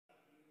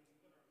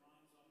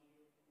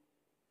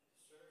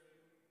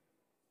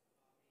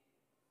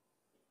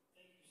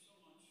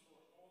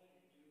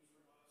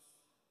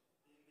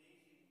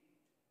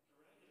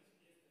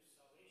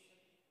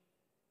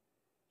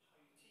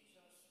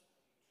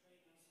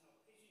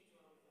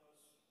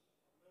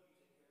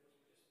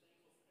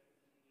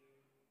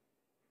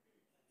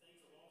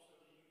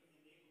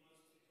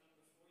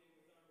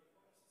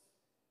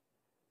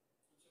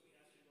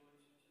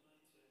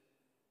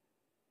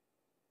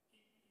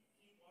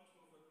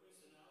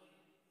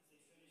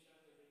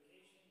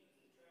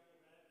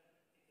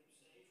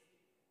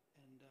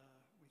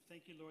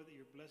thank you, Lord, that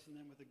you're blessing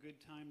them with a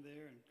good time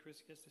there, and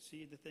Chris gets to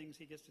see the things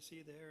he gets to see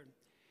there. And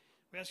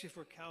we ask you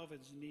for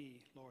Calvin's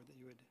knee, Lord, that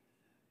you would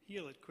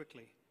heal it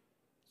quickly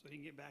so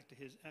he can get back to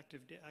his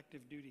active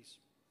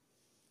duties.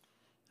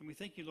 And we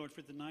thank you, Lord,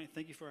 for the night.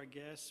 Thank you for our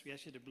guests. We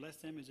ask you to bless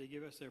them as they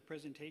give us their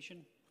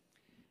presentation.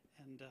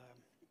 And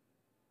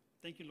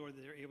thank you, Lord,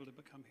 that they're able to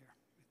come here.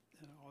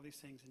 All these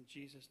things in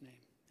Jesus'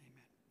 name.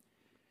 Amen.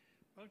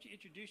 Why don't you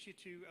introduce you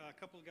to a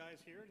couple of guys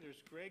here.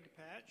 There's Greg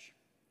Patch,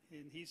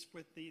 and these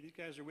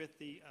guys are with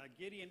the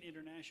Gideon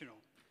International.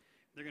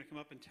 They're going to come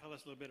up and tell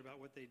us a little bit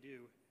about what they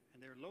do. And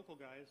they're local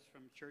guys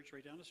from church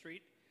right down the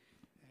street.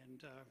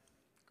 And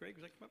Greg, would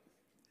you like to come up?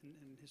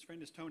 And his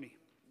friend is Tony.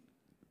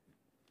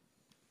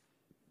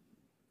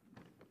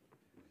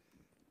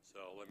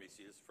 So let me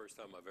see, this is the first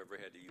time I've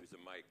ever had to use a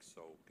mic,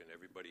 so can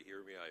everybody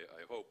hear me?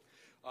 I hope.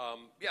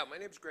 Yeah, my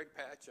name's Greg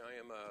Patch. I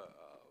am a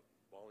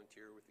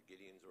volunteer with the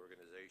Gideons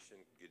organization,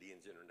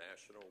 Gideons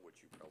International,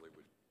 which you probably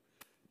would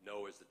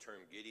know as the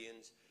term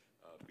Gideons.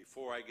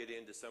 Before I get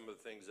into some of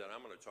the things that I'm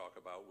going to talk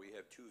about, we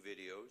have two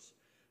videos.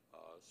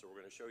 So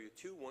we're going to show you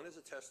two. One is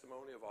a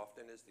testimony of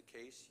often is the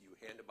case. You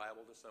hand a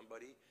Bible to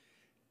somebody.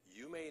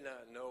 You may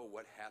not know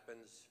what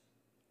happens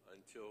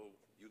until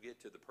you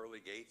get to the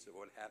pearly gates of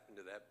what happened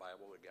to that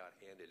Bible that got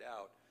handed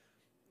out.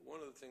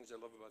 One of the things I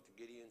love about the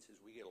Gideons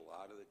is we get a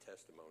lot of the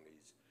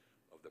testimonies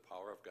of the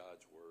power of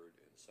God's Word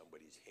in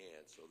somebody's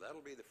hands. So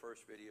that'll be the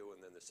first video,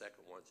 and then the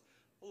second one's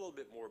a little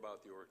bit more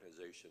about the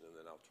organization, and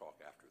then I'll talk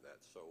after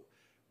that. So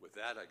with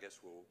that, I guess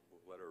we'll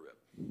let her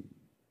rip.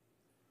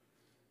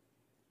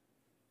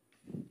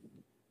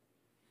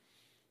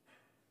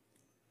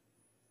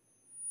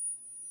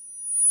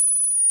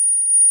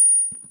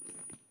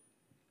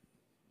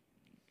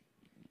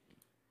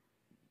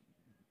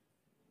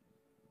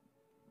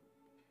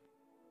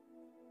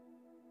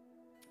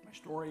 My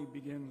story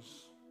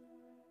begins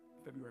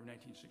February of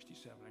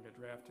 1967. I got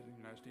drafted in the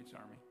United States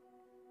Army.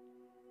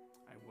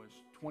 I was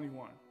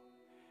 21.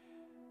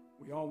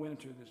 We all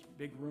went into this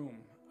big room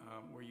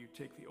where you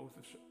take the oath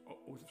of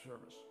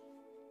service.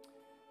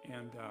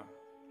 And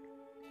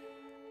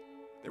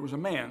there was a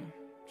man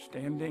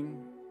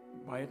standing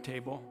by a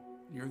table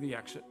near the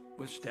exit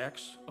with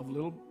stacks of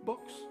little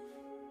books.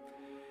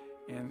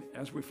 And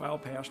as we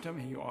filed past him,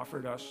 he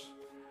offered us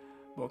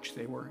books.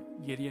 They were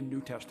Gideon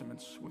New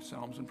Testaments with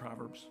Psalms and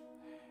Proverbs,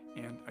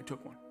 and I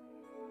took one.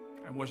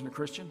 I wasn't a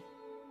Christian,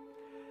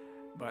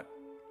 but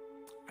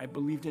I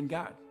believed in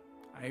God.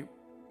 I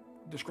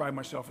describe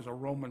myself as a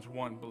Romans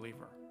 1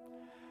 believer.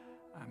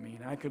 I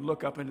mean, I could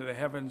look up into the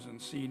heavens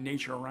and see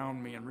nature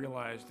around me and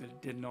realize that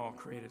it didn't all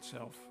create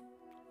itself.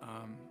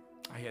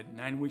 I had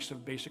 9 weeks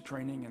of basic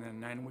training and then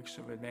 9 weeks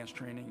of advanced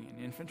training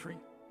in infantry,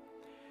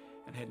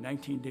 and had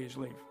 19 days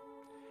leave.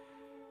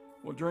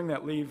 Well, during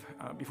that leave,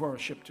 before I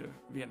was shipped to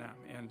Vietnam,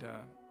 and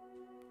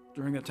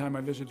during that time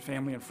I visited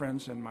family and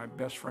friends, and my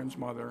best friend's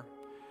mother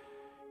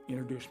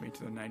introduced me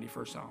to the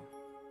 91st Psalm.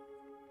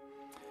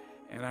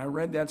 And I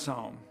read that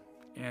Psalm,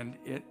 and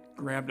it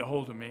grabbed a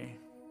hold of me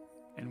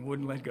and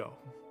wouldn't let go.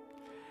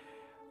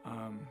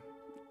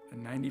 The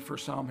 91st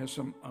Psalm has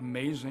some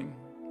amazing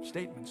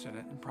statements in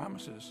it and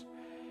promises,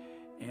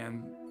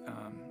 and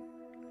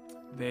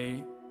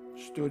they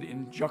stood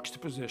in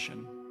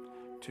juxtaposition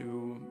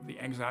to the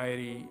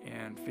anxiety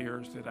and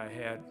fears that I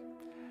had,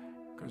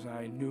 because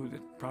I knew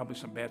that probably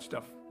some bad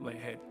stuff lay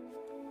ahead.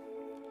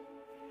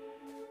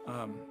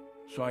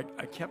 So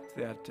I kept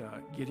that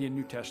Gideon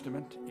New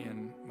Testament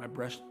in my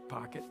breast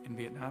pocket in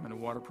Vietnam in a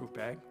waterproof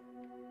bag.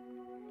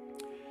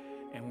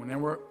 And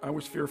whenever I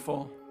was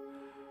fearful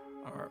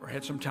or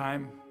had some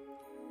time,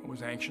 I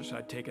was anxious,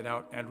 I'd take it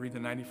out, I'd read the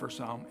 91st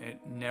Psalm, and it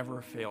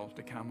never failed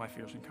to calm my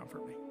fears and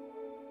comfort me.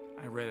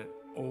 I read it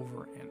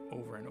over and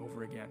over and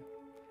over again.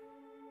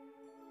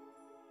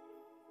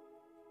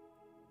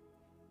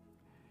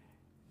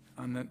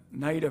 On the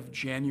night of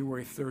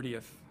January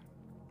 30th,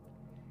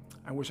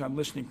 I was on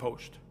listening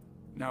post.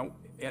 Now,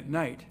 at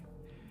night,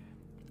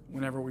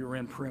 whenever we were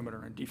in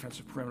perimeter, in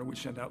defensive perimeter, we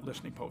send out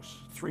listening posts.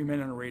 3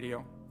 men on a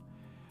radio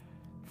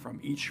from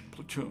each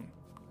platoon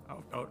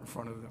out in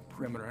front of the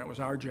perimeter. And it was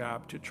our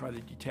job to try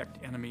to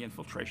detect enemy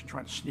infiltration,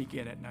 trying to sneak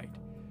in at night.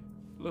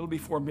 A little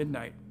before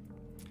midnight,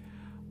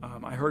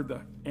 I heard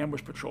the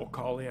ambush patrol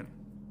call in.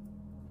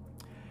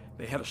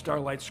 They had a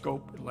starlight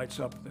scope. It lights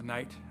up the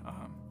night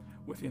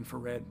with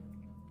infrared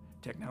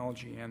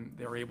technology, and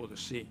they're able to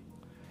see.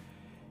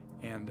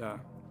 And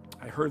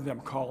I heard them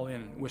call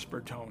in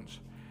whispered tones.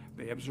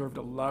 They observed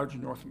a large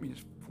North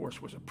Vietnamese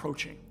force was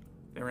approaching.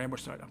 Their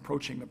ambush site,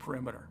 approaching the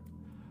perimeter,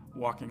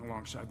 walking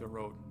alongside the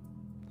road.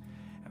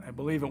 And I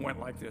believe it went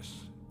like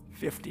this: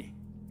 50,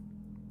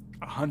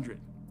 100,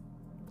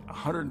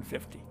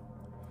 150,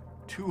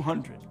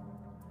 200,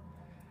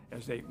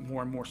 as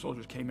more and more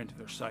soldiers came into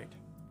their sight.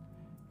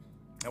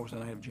 That was the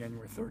night of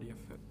January 30th,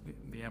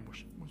 the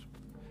ambush was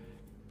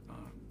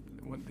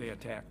when they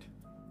attacked.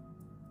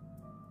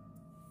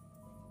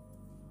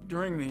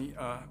 During the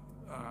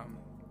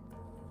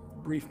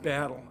brief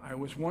battle, I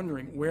was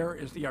wondering, where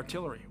is the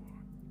artillery?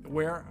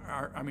 Where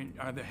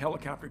are the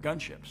helicopter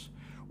gunships?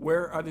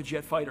 Where are the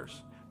jet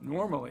fighters?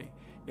 Normally,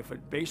 if a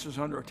base is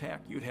under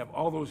attack, you'd have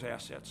all those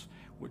assets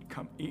would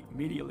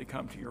immediately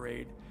come to your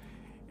aid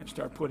and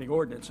start putting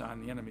ordnance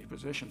on the enemy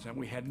positions, and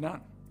we had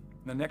none.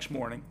 The next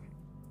morning,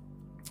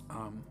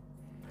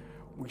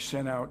 we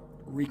sent out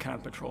recon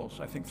patrols,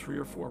 I think 3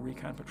 or 4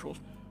 recon patrols.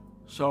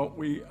 So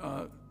we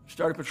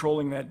started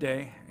patrolling that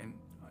day, and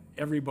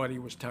everybody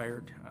was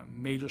tired,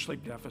 major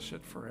sleep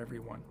deficit for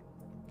everyone.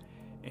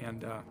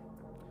 And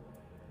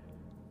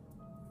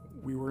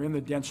we were in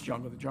the dense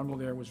jungle. The jungle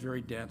there was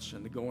very dense,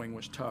 and the going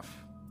was tough.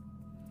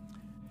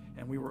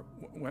 And we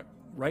went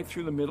right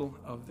through the middle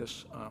of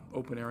this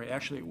open area.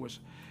 Actually, it was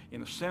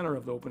in the center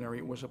of the open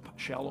area. It was a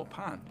shallow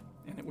pond,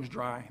 and it was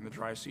dry in the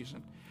dry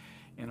season,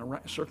 and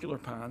a circular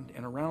pond.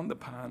 And around the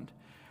pond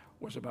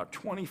was about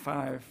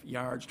 25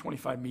 yards,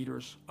 25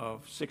 meters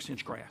of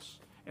 6-inch grass,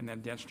 and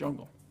then dense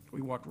jungle.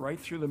 We walked right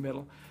through the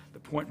middle. The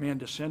point man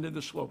descended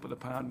the slope of the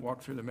pond,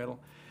 walked through the middle.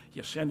 He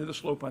ascended the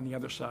slope on the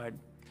other side.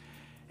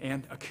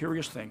 And a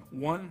curious thing,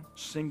 one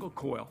single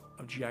coil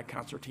of GI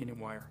concertina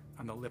wire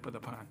on the lip of the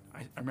pond.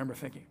 I remember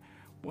thinking,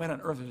 what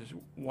on earth is this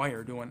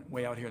wire doing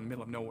way out here in the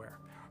middle of nowhere?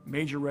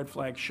 Major red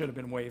flag should have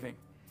been waving.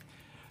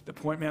 The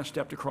point man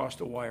stepped across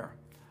the wire.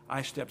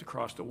 I stepped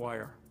across the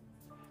wire.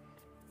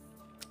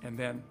 And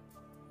then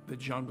the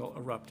jungle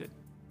erupted.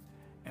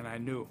 And I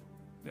knew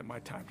that my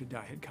time to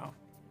die had come.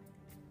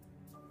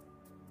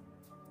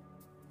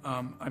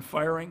 I'm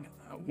firing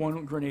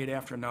one grenade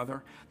after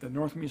another. The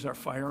Northmies are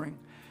firing,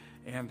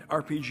 and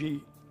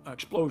RPG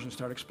explosions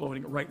start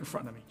exploding right in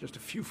front of me, just a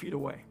few feet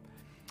away.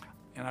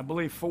 And I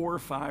believe 4 or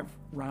 5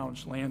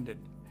 rounds landed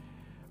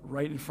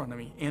right in front of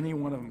me, any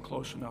one of them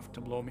close enough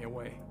to blow me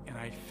away, and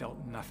I felt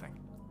nothing.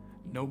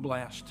 No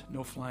blast,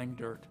 no flying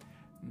dirt,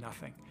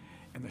 nothing.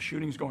 And the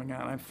shooting's going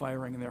on, I'm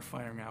firing and they're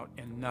firing out,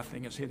 and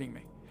nothing is hitting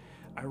me.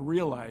 I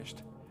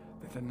realized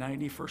that the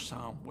 91st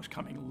Psalm was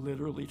coming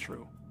literally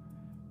true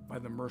by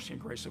the mercy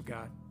and grace of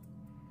God.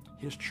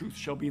 His truth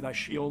shall be thy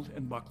shield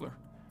and buckler.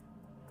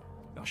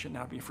 Thou shalt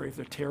not be afraid of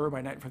the terror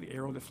by night, for the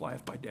arrow that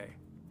flieth by day.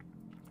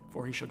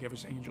 For he shall give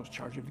his angels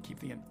charge of to keep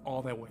thee in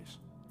all thy ways.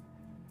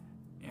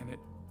 And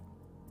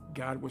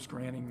God was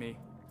granting me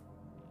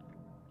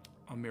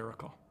a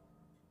miracle.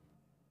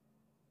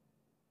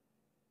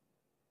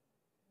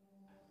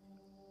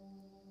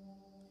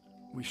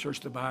 We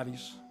searched the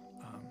bodies.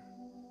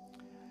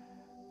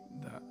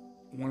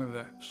 One of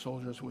the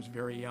soldiers was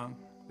very young.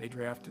 They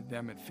drafted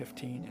them at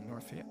 15 in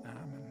North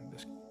Vietnam, and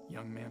this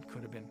young man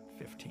could have been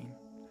 15.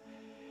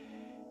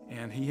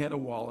 And he had a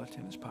wallet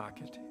in his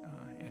pocket,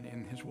 and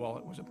in his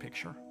wallet was a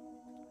picture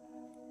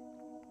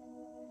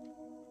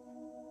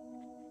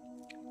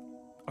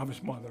of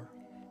his mother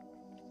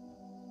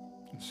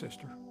and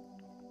sister.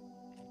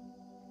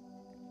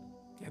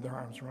 They had their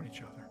arms around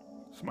each other,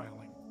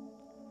 smiling.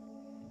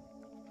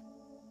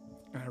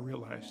 And I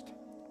realized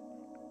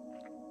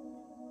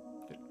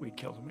that we'd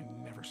killed him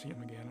and never see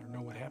him again or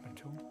know what happened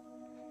to him.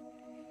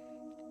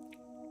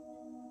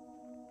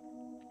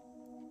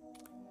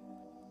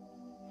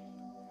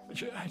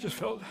 I just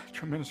felt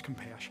tremendous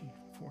compassion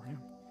for him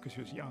because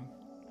he was young.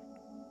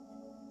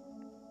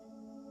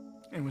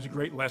 And it was a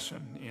great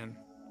lesson in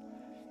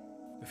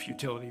the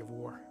futility of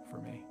war for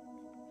me.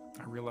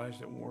 I realized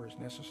that war is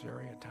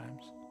necessary at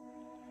times,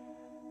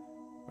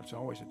 but it's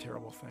always a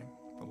terrible thing,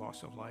 the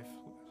loss of life,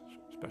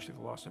 especially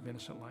the loss of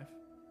innocent life.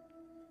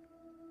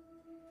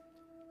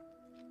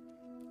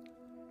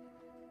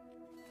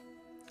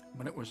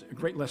 But it was a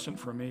great lesson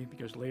for me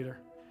because later,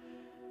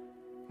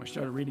 when I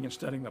started reading and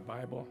studying the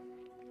Bible,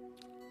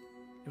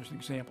 it was an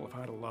example of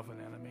how to love an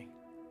enemy.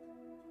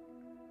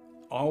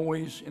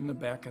 Always in the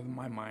back of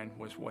my mind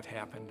was what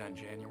happened on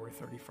January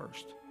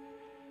 31st.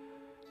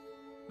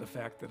 The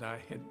fact that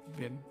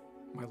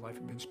my life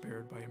had been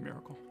spared by a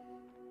miracle.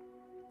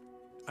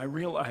 I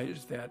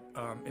realized that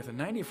if the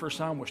 91st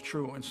Psalm was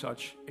true in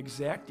such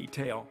exact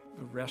detail,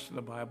 the rest of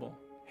the Bible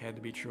had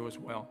to be true as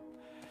well.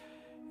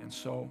 And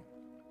so,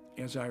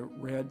 as I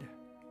read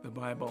the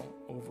Bible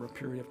over a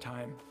period of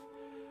time,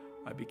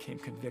 I became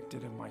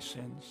convicted of my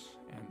sins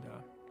and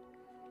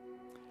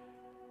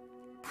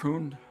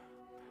pruned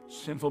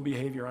sinful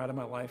behavior out of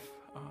my life,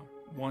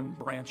 one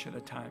branch at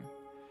a time.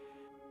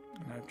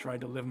 And I've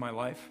tried to live my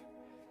life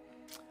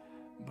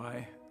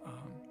by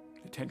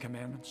the 10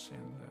 Commandments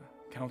and the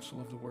counsel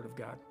of the Word of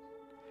God.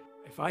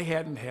 If I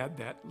hadn't had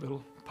that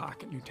little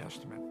pocket New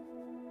Testament,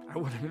 I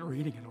would have been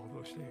reading it all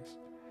those days.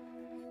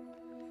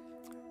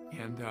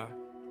 And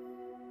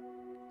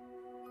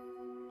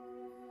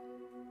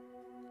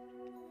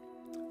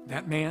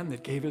that man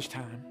that gave his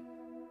time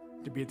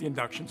to be at the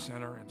induction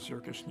center in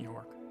Circus, New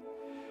York,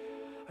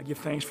 I give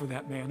thanks for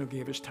that man who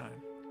gave his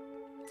time.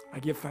 I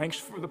give thanks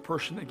for the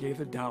person that gave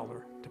the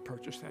 $1 to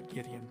purchase that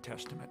Gideon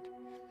Testament.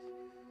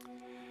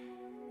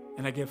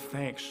 And I give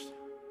thanks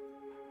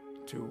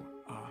to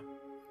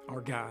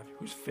our God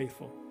who's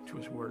faithful to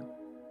his word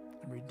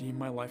and redeemed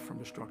my life from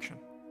destruction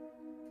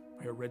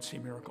by a Red Sea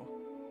miracle,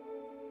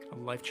 a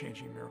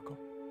life-changing miracle.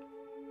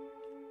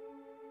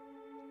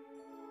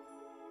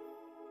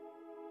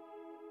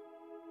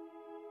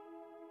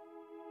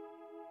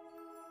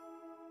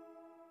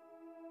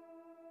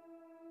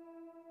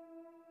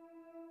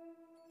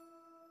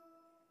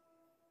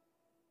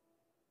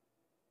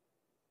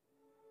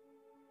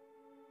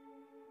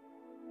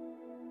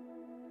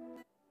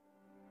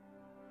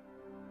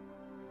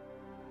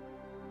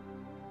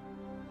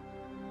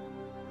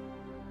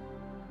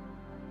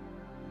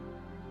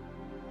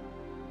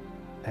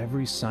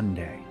 Every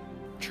Sunday,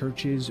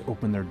 churches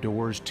open their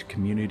doors to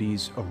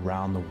communities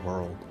around the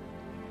world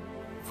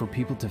for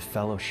people to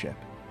fellowship,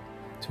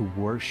 to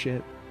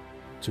worship,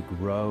 to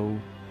grow,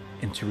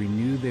 and to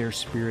renew their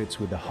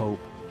spirits with the hope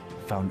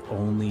found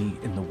only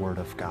in the Word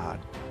of God.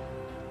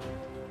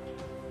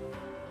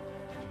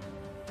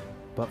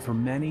 But for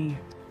many,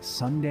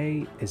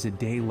 Sunday is a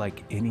day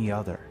like any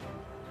other.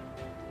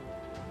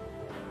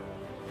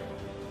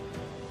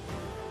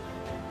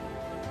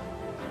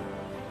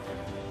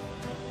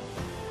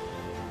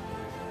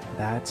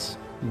 That's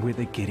where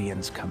the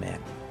Gideons come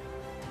in.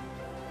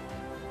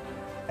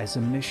 As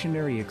a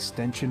missionary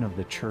extension of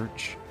the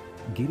church,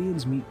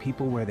 Gideons meet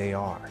people where they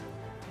are,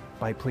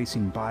 by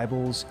placing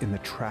Bibles in the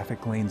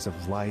traffic lanes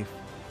of life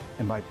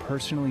and by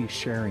personally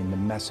sharing the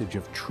message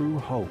of true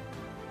hope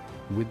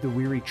with the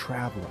weary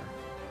traveler,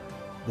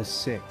 the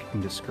sick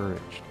and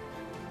discouraged,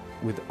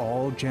 with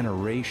all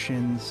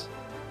generations,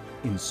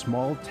 in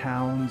small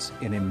towns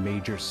and in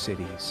major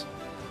cities,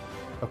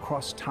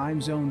 across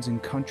time zones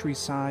and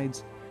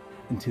countrysides,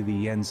 and to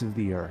the ends of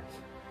the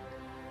earth.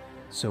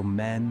 So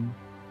men,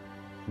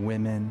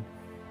 women,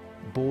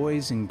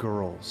 boys and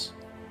girls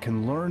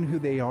can learn who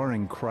they are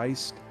in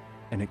Christ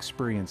and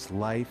experience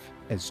life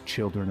as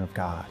children of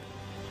God.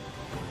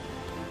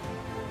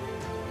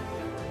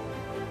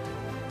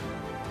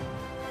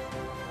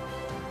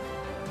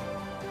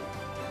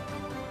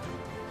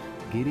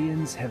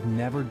 Gideons have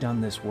never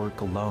done this work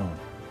alone.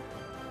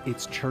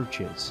 It's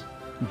churches,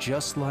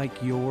 just like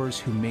yours,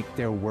 who make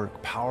their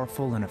work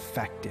powerful and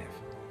effective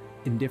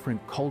in different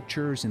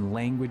cultures and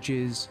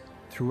languages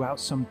throughout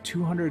some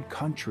 200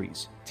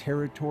 countries,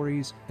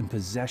 territories, and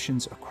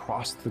possessions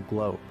across the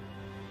globe.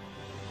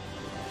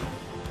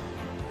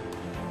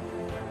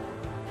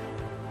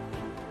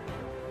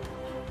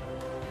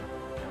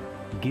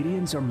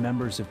 Gideons are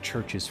members of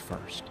churches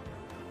first,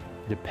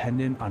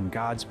 dependent on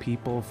God's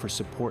people for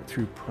support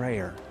through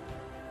prayer,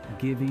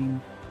 giving,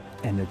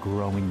 and a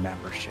growing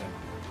membership.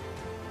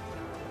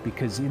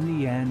 Because in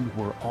the end,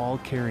 we're all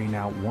carrying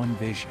out one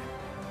vision,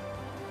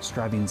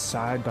 striving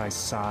side by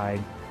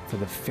side for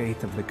the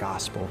faith of the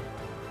gospel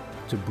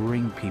to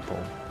bring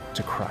people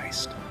to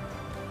Christ.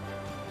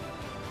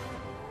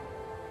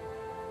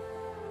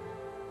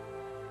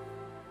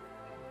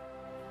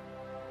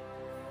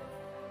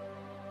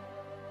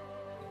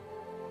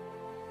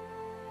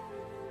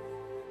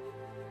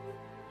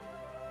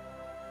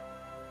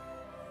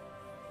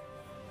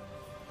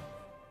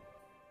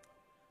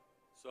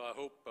 So I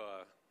hope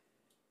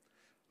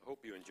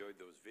you enjoyed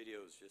those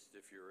videos. Just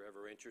if you're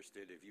ever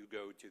interested, if you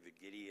go to the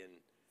Gideon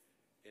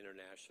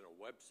International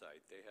website,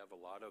 they have a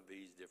lot of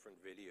these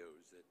different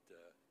videos that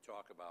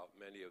talk about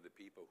many of the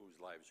people whose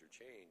lives are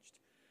changed.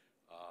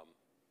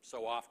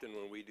 So often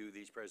when we do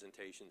these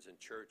presentations in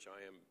church,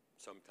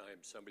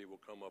 sometimes somebody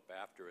will come up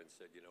after and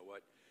said, you know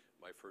what,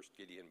 my first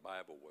Gideon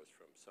Bible was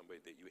from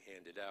somebody that you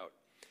handed out.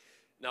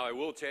 Now I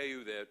will tell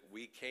you that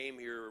we came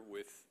here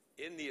with,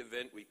 in the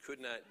event we could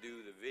not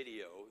do the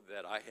video,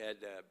 that I had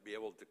to be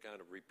able to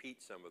kind of repeat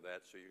some of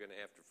that, so you're going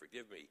to have to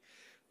forgive me.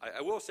 I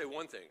will say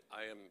one thing.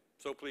 I am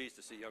so pleased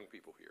to see young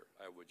people here.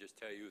 I would just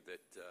tell you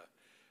that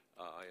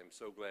I am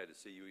so glad to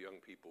see you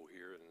young people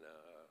here, and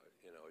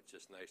it's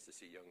just nice to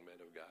see young men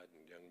of God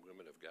and young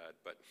women of God.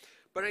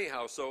 But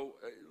anyhow, so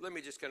let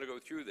me just kind of go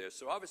through this.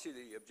 So obviously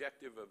the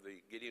objective of the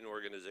Gideon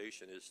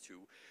organization is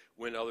to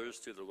win others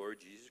to the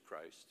Lord Jesus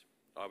Christ.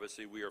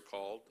 Obviously we are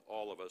called,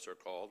 all of us are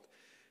called,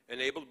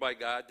 enabled by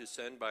God, to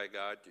send by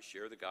God, to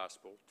share the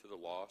gospel to the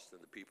lost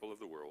and the people of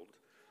the world.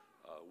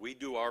 We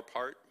do our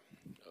part.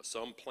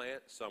 Some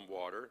plant, some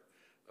water,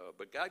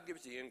 but God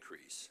gives the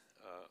increase.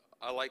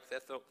 I like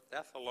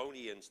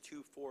Thessalonians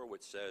 2:4,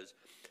 which says,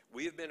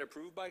 we have been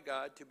approved by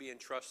God to be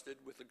entrusted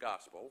with the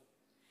gospel,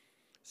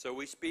 so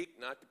we speak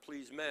not to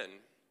please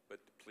men, but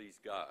to please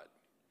God.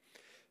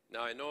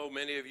 Now, I know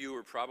many of you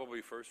are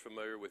probably first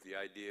familiar with the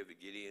idea of the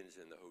Gideons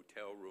in the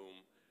hotel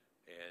room,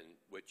 and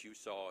what you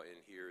saw in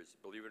here is,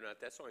 believe it or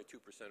not, that's only 2%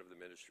 of the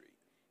ministry.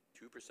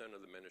 2% of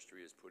the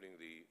ministry is putting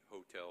the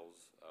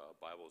hotels,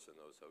 Bibles in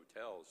those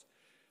hotels.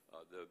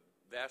 The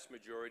vast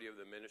majority of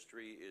the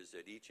ministry is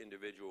that each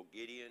individual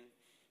Gideon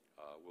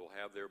will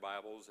have their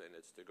Bibles, and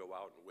it's to go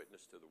out and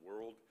witness to the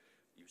world.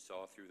 You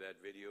saw through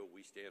that video,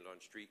 we stand on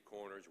street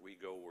corners, we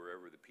go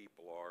wherever the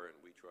people are, and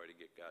we try to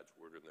get God's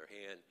word in their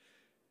hand.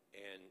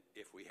 And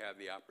if we have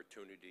the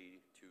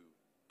opportunity to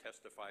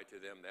testify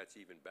to them, that's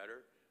even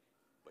better.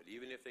 But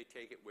even if they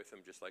take it with them,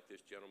 just like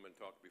this gentleman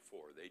talked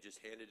before, they just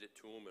handed it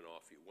to him and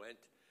off he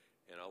went,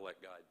 and I'll let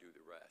God do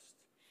the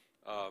rest.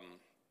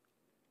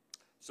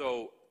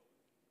 So,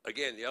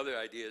 again, the other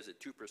idea is that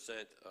 2%,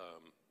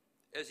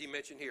 as he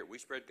mentioned here, we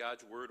spread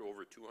God's word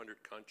over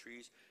 200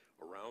 countries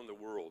around the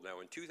world. Now,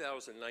 in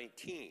 2019,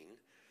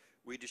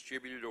 we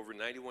distributed over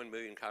 91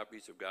 million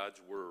copies of God's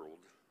word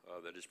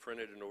that is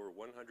printed in over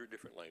 100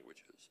 different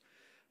languages.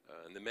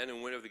 And the men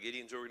and women of the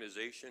Gideons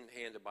organization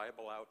hand a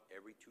Bible out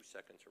every 2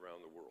 seconds around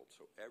the world.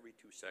 So every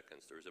 2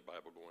 seconds there's a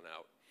Bible going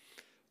out.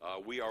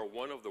 We are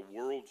one of the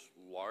world's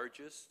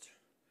largest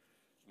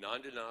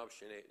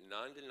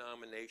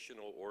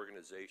non-denominational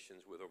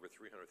organizations with over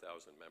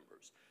 300,000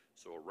 members.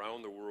 So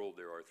around the world,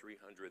 there are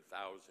 300,000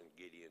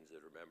 Gideons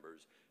that are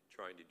members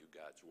trying to do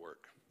God's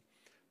work.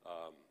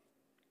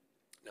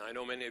 Now, I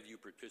know many of you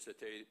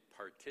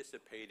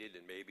participated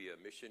in maybe a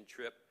mission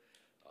trip.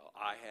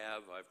 I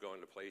have. I've gone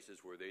to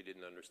places where they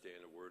didn't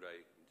understand a word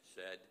I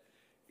said.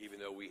 Even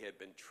though we had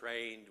been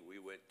trained, we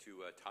went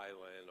to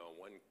Thailand on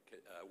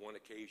one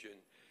occasion,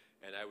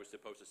 and I was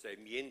supposed to say,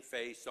 Mien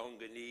Fei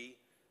Songani,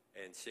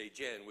 and say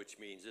Jen, which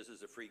means this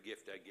is a free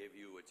gift I give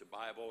you. It's a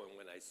Bible. And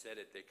when I said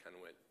it, they kind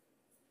of went,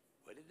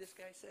 what did this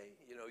guy say?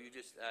 You know, it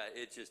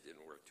just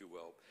didn't work too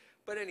well.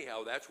 But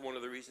anyhow, that's one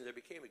of the reasons I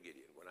became a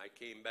Gideon. When I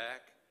came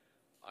back,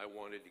 I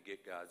wanted to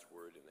get God's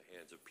word in the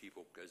hands of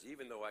people, because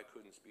even though I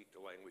couldn't speak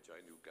the language,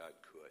 I knew God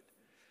could.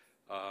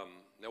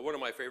 Now, one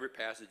of my favorite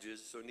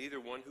passages, so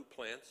neither one who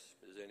plants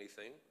is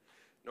anything,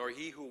 nor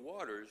he who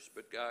waters,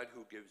 but God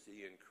who gives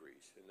the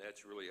increase. And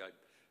that's really, I'm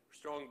a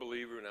strong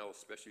believer, and I'll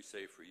especially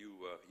say for you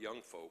young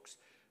folks,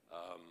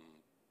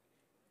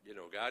 you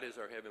know, God is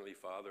our Heavenly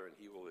Father, and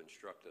He will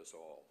instruct us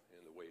all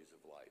in the ways of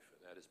life.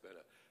 And that has been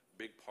a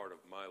big part of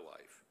my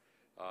life.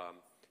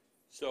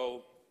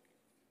 So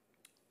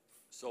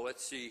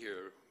let's see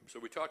here. So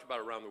we talked about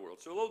around the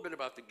world. So a little bit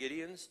about the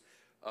Gideons.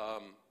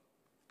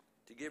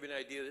 To give you an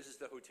idea, this is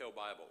the hotel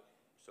Bible.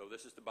 So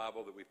this is the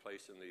Bible that we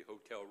place in the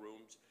hotel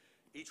rooms.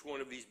 Each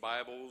one of these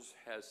Bibles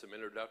has some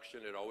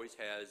introduction. It always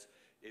has,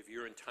 if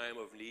you're in time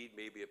of need,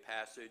 maybe a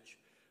passage.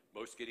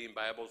 Most Gideon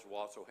Bibles will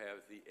also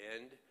have the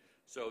end.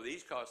 So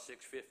these cost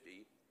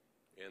 $6.50,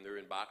 and they're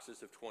in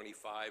boxes of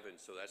 25, and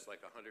so that's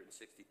like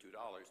 $162.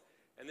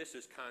 And this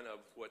is kind of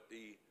what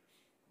the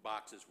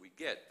boxes we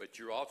get. But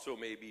you also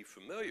may be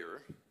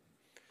familiar.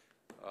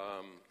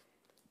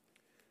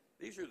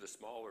 These are the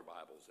smaller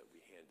Bibles that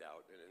we hand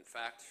out. And in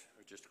fact,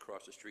 just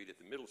across the street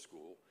at the middle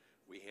school,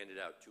 we handed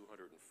out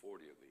 240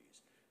 of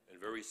these. And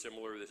very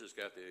similar, this has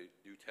got the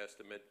New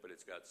Testament, but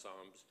it's got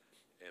Psalms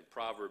and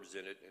Proverbs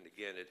in it. And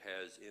again, it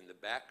has in the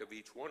back of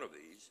each one of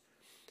these,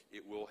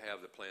 it will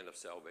have the plan of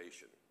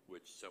salvation,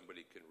 which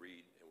somebody can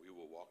read, and we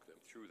will walk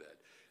them through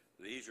that.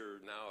 These are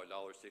now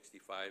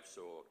 $1.65,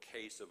 so a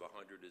case of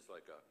 100 is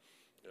like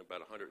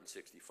about 165.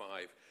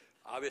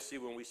 Obviously,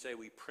 when we say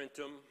we print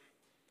them,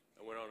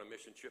 I went on a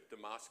mission trip to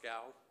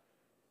Moscow.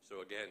 So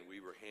again,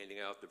 we were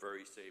handing out the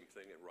very same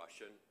thing in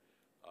Russian.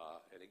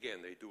 And again,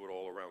 they do it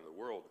all around the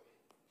world.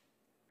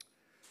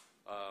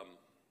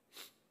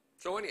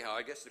 So anyhow,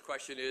 I guess the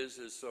question is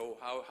so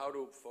how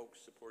do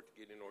folks support the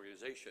Gideon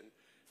organization?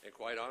 And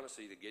quite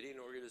honestly, the Gideon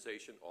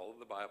organization, all of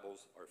the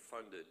Bibles are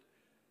funded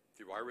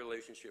through our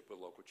relationship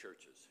with local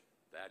churches.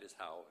 That is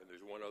how, and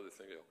there's one other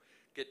thing I'll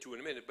get to in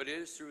a minute, but it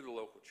is through the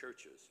local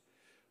churches.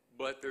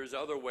 But there's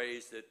other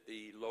ways that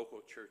the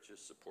local churches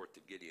support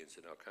the Gideons,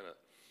 and I'll kind of,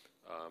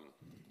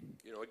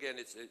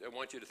 again, I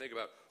want you to think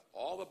about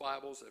all the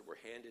Bibles that were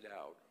handed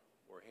out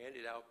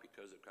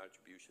because of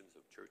contributions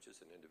of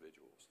churches and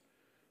individuals,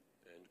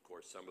 and of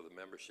course some of the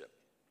membership.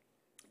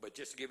 But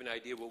just to give an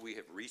idea what we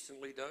have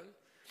recently done,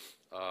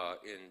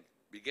 in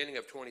beginning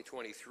of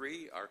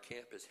 2023, our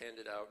campus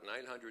handed out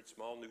 900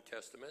 small New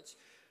Testaments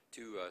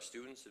to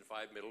students in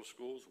 5 middle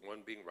schools,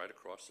 one being right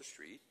across the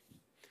street.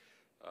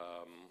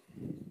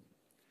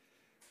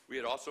 We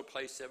had also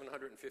placed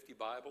 750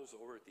 Bibles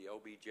over at the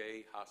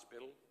LBJ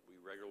Hospital. We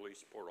regularly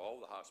support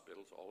all the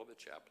hospitals, all of the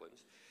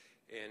chaplains.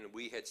 And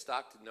we had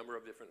stocked a number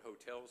of different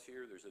hotels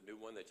here. There's a new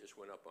one that just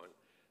went up on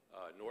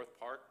North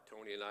Park.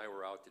 Tony and I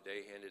were out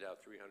today, handed out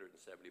 370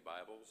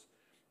 Bibles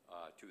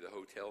to the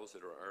hotels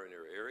that are in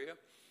their area.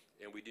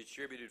 And we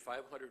distributed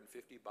 550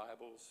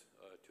 Bibles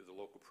to the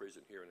local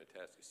prison here in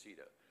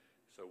Atascocita.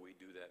 So we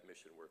do that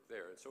mission work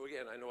there. And so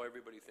again, I know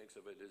everybody thinks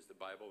of it as the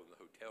Bible in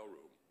the hotel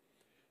room.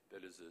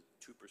 That is 2%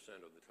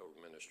 of the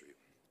total ministry.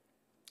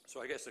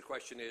 So I guess the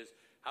question is,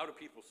 how do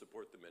people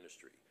support the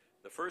ministry?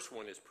 The first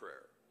one is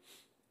prayer.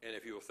 And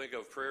if you will think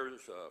of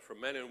prayers for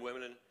men and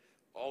women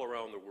all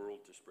around the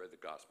world to spread the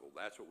gospel,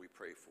 that's what we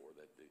pray for,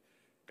 that the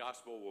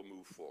gospel will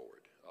move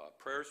forward.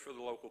 Prayers for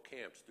the local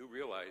camps. Do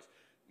realize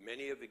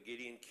many of the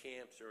Gideon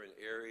camps are in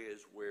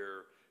areas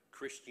where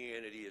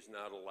Christianity is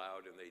not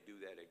allowed, and they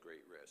do that at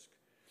great risk.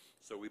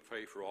 So we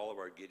pray for all of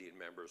our Gideon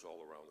members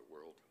all around the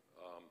world.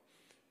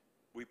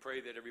 We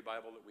pray that every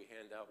Bible that we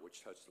hand out,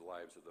 which touch the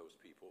lives of those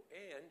people.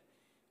 And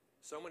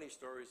so many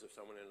stories of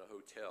someone in a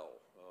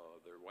hotel,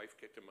 their wife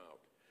kicked them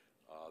out,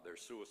 they're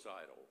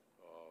suicidal,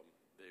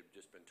 they've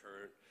just been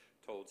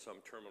told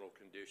some terminal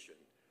condition.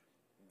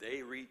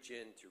 They reach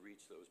in to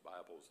reach those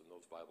Bibles, and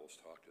those Bibles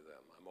talk to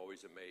them. I'm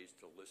always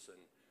amazed to listen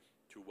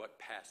to what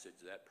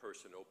passage that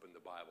person opened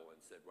the Bible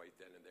and said right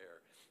then and there,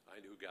 I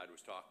knew God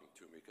was talking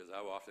to me, because I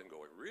often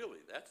go,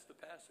 really, that's the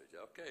passage?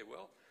 Okay,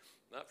 well,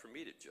 not for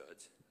me to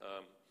judge.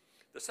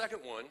 The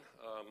second one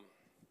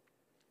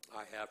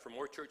I have for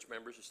more church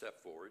members to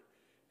step forward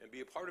and be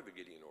a part of a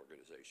Gideon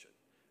organization.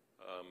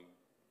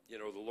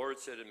 The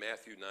Lord said in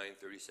Matthew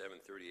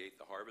 9:37,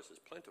 38, the harvest is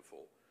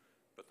plentiful,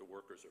 but the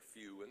workers are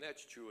few, and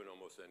that's true in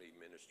almost any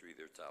ministry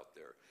that's out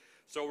there.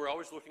 So we're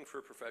always looking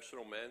for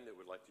professional men that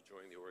would like to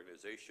join the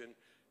organization,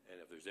 and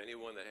if there's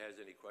anyone that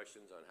has any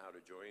questions on how to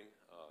join,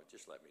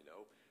 just let me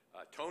know.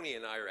 Tony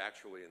and I are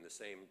actually in the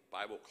same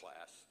Bible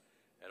class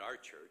at our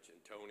church, and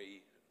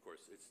Tony, of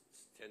course, it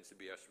tends to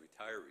be us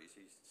retirees.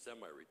 He's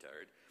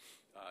semi-retired.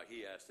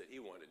 He asked that he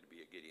wanted to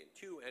be a Gideon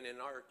too, and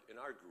in our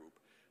group,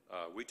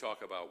 we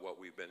talk about what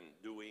we've been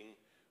doing.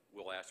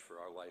 We'll ask for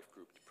our life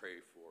group to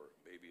pray for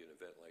maybe an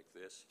event like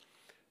this.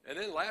 And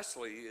then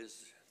lastly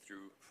is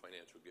through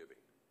financial giving.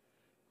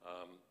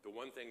 The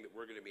one thing that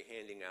we're going to be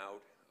handing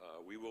out,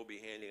 we will be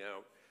handing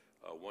out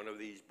one of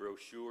these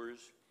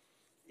brochures.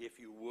 If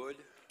you would,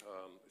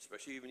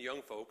 especially even young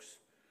folks,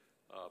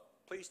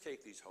 please take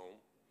these home.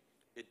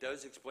 It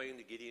does explain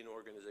the Gideon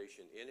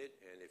organization in it,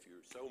 and if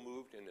you're so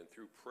moved and then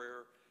through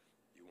prayer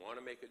you want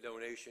to make a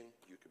donation,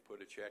 you can put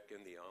a check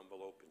in the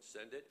envelope and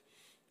send it.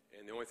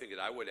 And the only thing that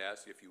I would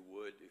ask, if you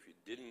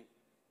didn't,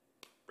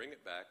 bring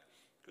it back,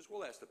 because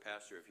we'll ask the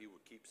pastor if he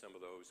would keep some of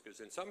those, because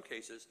in some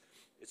cases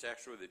it's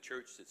actually the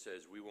church that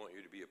says we want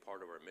you to be a part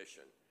of our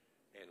mission,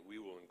 and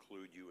we will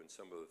include you in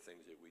some of the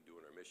things that we do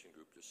in our mission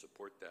group to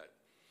support that.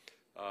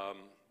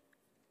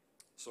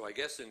 So I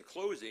guess in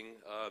closing,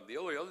 the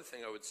only other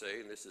thing I would say,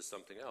 and this is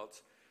something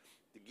else,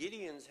 the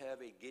Gideons have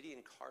a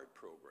Gideon card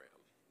program.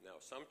 Now,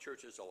 some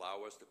churches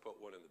allow us to put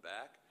one in the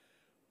back,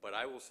 but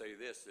I will say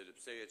this, that if,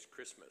 say it's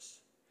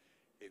Christmas,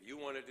 if you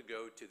wanted to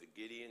go to the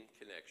Gideon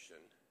Connection,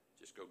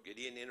 just go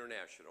Gideon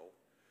International,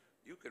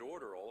 you could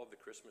order all of the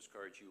Christmas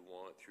cards you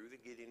want through the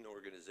Gideon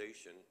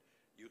organization.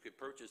 You could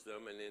purchase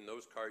them, and in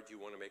those cards you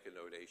want to make a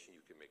donation,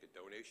 you can make a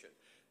donation.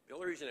 The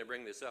only reason I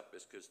bring this up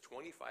is because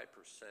 25%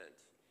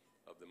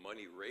 of the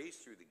money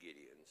raised through the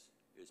Gideons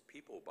is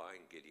people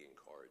buying Gideon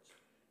cards.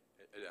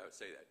 I would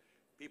say that.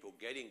 People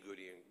getting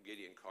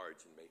Gideon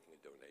cards and making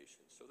a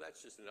donation. So that's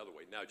just another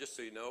way. Now, just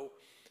so you know,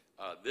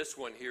 this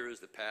one here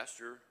is the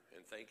pastor,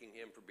 and thanking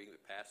him for being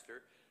the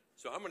pastor.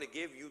 So I'm going to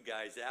give you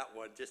guys that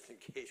one just in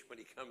case when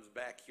he comes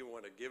back you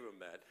want to give him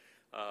that.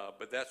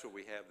 But that's what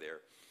we have there.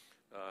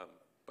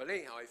 But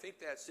anyhow, I think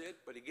that's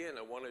it. But again,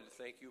 I wanted to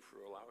thank you for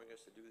allowing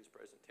us to do this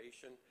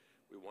presentation.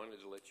 We wanted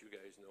to let you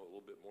guys know a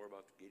little bit more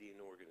about the Gideon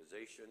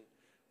organization.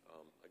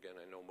 Again,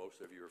 I know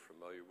most of you are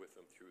familiar with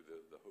them through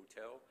the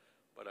hotel,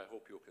 but I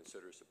hope you'll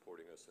consider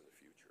supporting us in the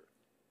future.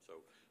 So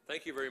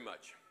thank you very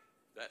much.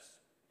 Yes?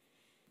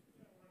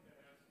 I wanted to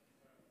ask,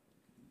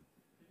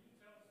 can you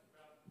tell us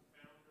about the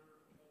founder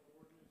of the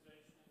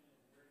organization and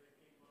where they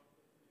came up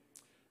with the name?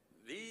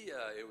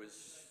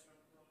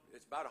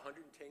 It's about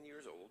 110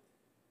 years old.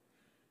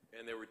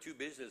 And there were two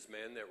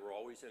businessmen that were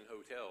always in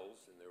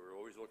hotels, and they were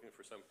always looking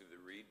for something to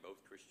read,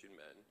 both Christian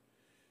men.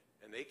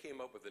 And they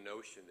came up with the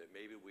notion that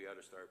maybe we ought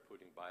to start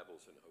putting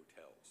Bibles in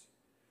hotels.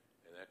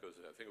 And that goes,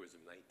 I think it was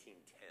in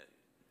 1910.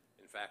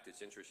 In fact,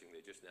 it's interesting,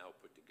 they just now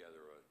put together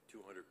a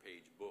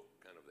 200-page book,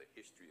 kind of the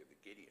history of the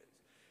Gideons.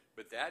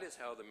 But that is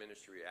how the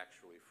ministry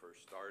actually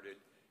first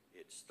started.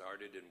 It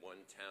started in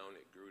one town,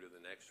 it grew to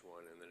the next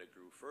one, and then it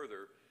grew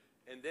further.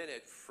 And then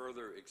it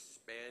further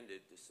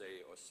expanded to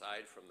say,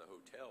 aside from the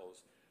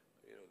hotels,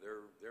 you know,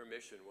 their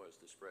mission was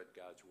to spread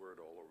God's word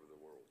all over the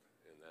world,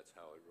 and that's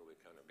how it really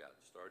kind of got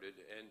started.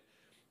 And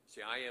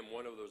see, I am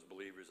one of those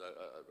believers.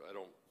 I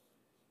don't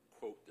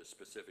quote the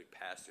specific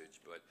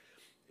passage, but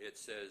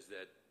it says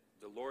that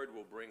the Lord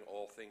will bring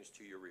all things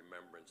to your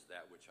remembrance,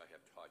 that which I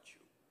have taught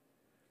you.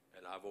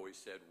 And I've always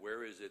said,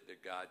 where is it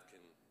that God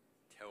can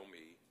tell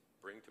me,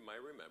 bring to my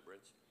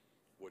remembrance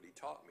what he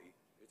taught me?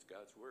 It's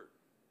God's word.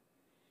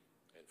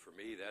 And for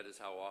me, that is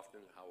how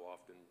often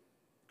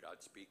God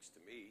speaks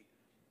to me.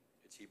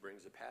 He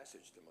brings a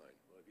passage to mind.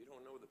 Well, if you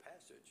don't know the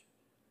passage,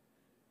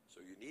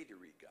 so you need to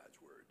read God's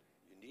word.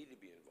 You need to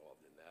be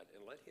involved in that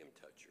and let him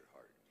touch your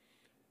heart.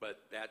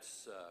 But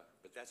that's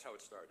how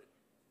it started.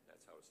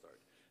 That's how it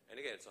started.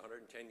 And again, it's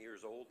 110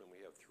 years old, and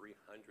we have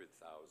 300,000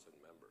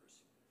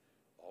 members,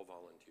 all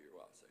volunteer.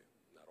 Well, I'll say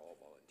not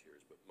all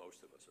volunteers, but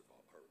most of us are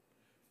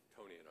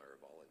Tony and I are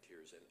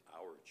volunteers in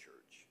our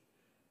church,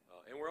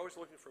 and we're always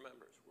looking for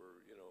members.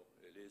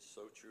 It is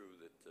so true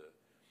that.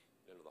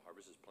 The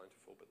harvest is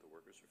plentiful, but the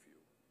workers are few.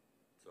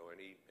 So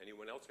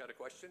anyone else got a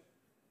question?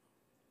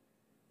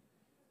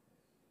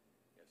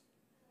 Yes?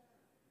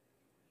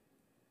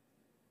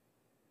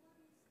 What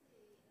is the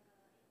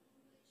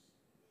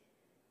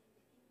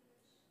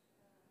English,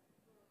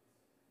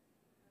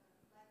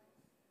 books,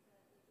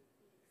 Bibles that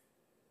you use?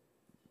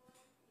 What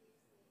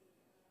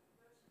is the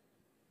version?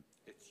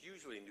 It's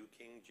usually New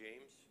King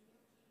James.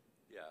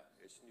 Yeah,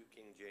 it's New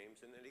King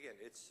James. And then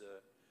again, it's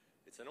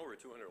in over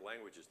 200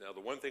 languages. Now, the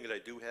one thing that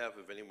I do have,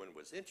 if anyone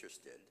was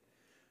interested,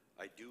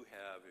 I do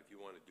have, if you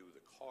want to do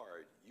the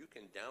card, you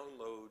can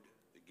download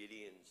the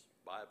Gideon's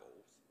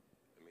Bibles.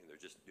 I mean,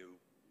 they're just New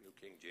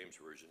King James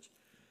versions,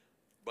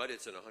 but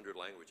it's in 100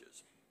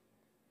 languages.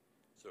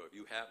 So if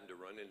you happen to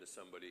run into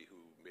somebody who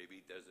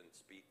maybe doesn't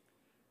speak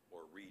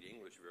or read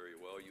English very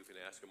well, you can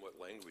ask him what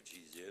language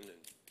he's in,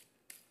 and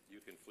you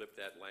can flip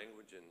that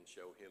language and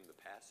show him the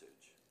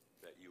passage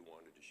that you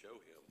wanted to show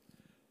him.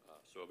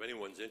 So if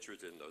anyone's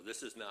interested in those,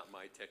 this is not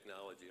my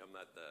technology. I'm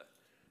not the,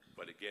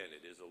 but again,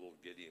 it is a little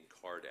Gideon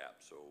card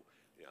app. So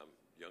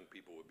young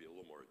people would be a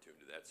little more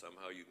attuned to that.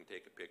 Somehow you can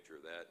take a picture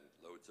of that and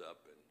it loads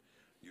up, and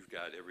you've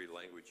got every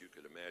language you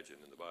could imagine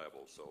in the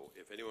Bible. So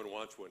if anyone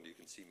wants one, you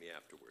can see me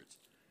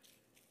afterwards.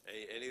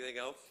 Anything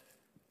else?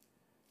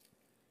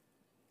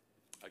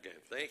 Again,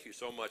 thank you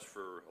so much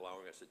for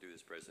allowing us to do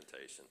this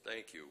presentation.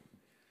 Thank you.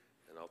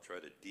 And I'll try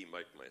to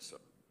de-mic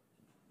myself.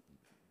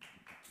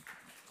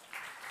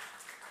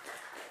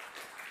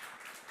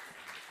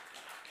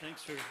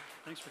 Thanks for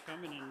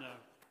coming, and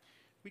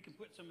we can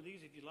put some of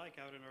these, if you like,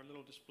 out in our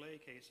little display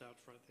case out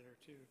front there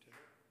too. Sure.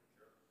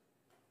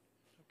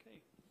 Okay,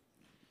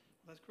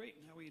 well, that's great.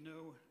 Now we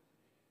know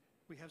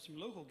we have some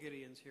local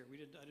Gideons here. I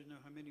didn't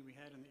know how many we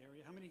had in the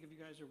area. How many of you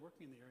guys are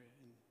working in the area?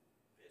 This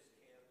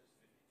camp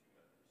is 52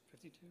 members.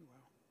 52.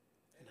 Wow.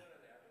 And on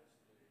an average,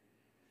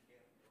 the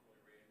camp normally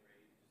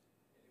raised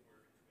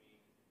anywhere between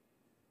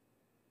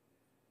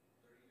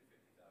 30 to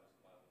 50,000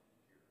 Bible a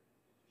year in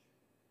addition.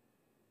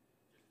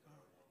 Just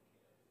on one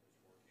camp. There's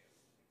 4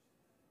 camps.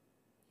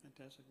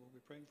 Fantastic. We'll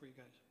be praying for you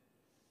guys.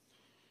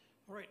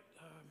 All right,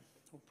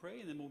 we'll pray,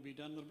 and then we'll be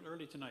done a little bit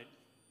early tonight.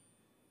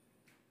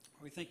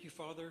 We thank you,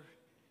 Father,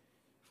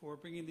 for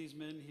bringing these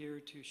men here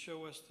to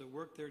show us the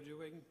work they're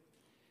doing.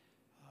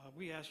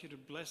 We ask you to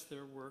bless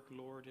their work,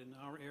 Lord, in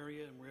our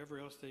area and wherever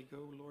else they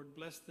go, Lord.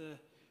 Bless the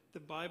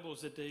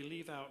Bibles that they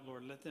leave out,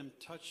 Lord. Let them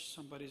touch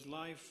somebody's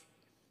life,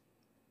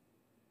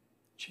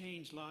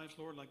 change lives,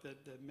 Lord, like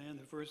that man,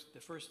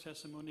 the first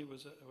testimony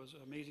was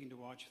amazing to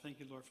watch. Thank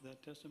you, Lord, for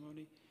that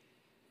testimony.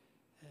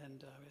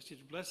 And I ask you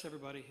to bless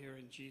everybody here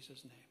in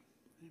Jesus' name.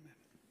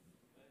 Amen.